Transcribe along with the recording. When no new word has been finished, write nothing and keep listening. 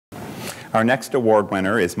Our next award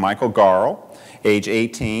winner is Michael Gerl, age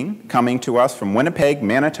 18, coming to us from Winnipeg,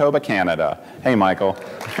 Manitoba, Canada. Hey, Michael.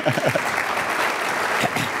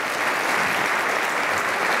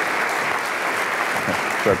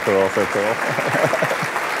 So cool, so cool.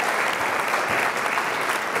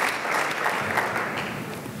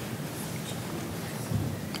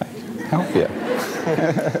 Help you.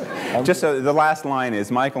 Just the last line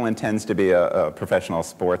is Michael intends to be a professional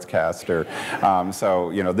sportscaster. So,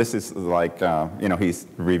 you know, this is like, you know, he's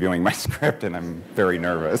reviewing my script and I'm very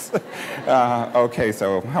nervous. Okay,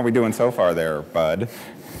 so how are we doing so far there, bud?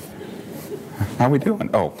 How are we doing?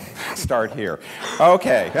 Oh, start here.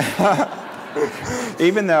 Okay.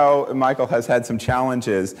 Even though Michael has had some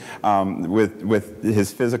challenges with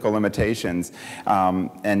his physical limitations,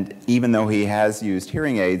 and even though he has used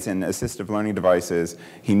hearing aids and assistive learning devices,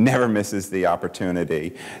 he never misses the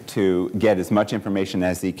opportunity to get as much information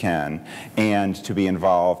as he can and to be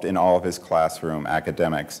involved in all of his classroom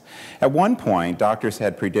academics. At one point, doctors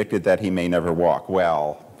had predicted that he may never walk.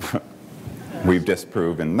 Well, we've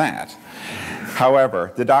disproven that.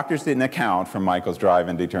 However, the doctors didn't account for Michael's drive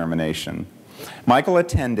and determination. Michael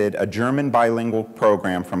attended a German bilingual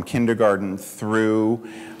program from kindergarten through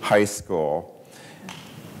high school,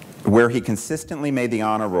 where he consistently made the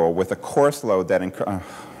honor roll with a course load that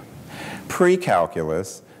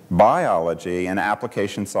pre-calculus, biology, and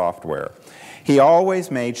application software. He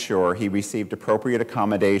always made sure he received appropriate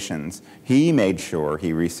accommodations. He made sure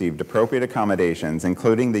he received appropriate accommodations,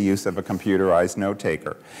 including the use of a computerized note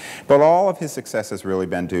taker. But all of his success has really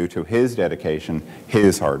been due to his dedication,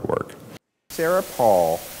 his hard work. Sarah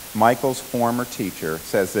Paul, Michael's former teacher,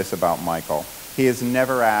 says this about Michael: he has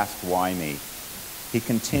never asked, "Why me?" He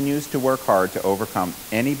continues to work hard to overcome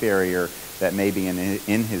any barrier that may be in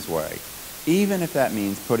his way, even if that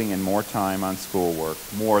means putting in more time on schoolwork,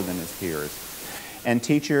 more than his peers. And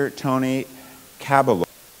teacher Tony Caballero,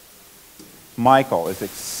 Michael is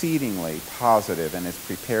exceedingly positive and is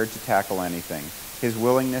prepared to tackle anything. His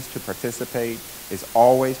willingness to participate is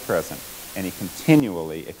always present, and he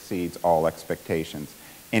continually exceeds all expectations.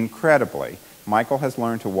 Incredibly, Michael has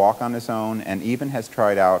learned to walk on his own and even has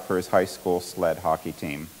tried out for his high school sled hockey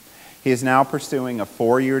team. He is now pursuing a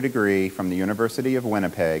 4-year degree from the University of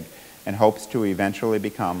Winnipeg and hopes to eventually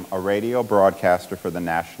become a radio broadcaster for the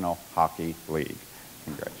National Hockey League.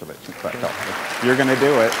 Congratulations, Michael. You're going to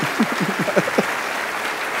do it.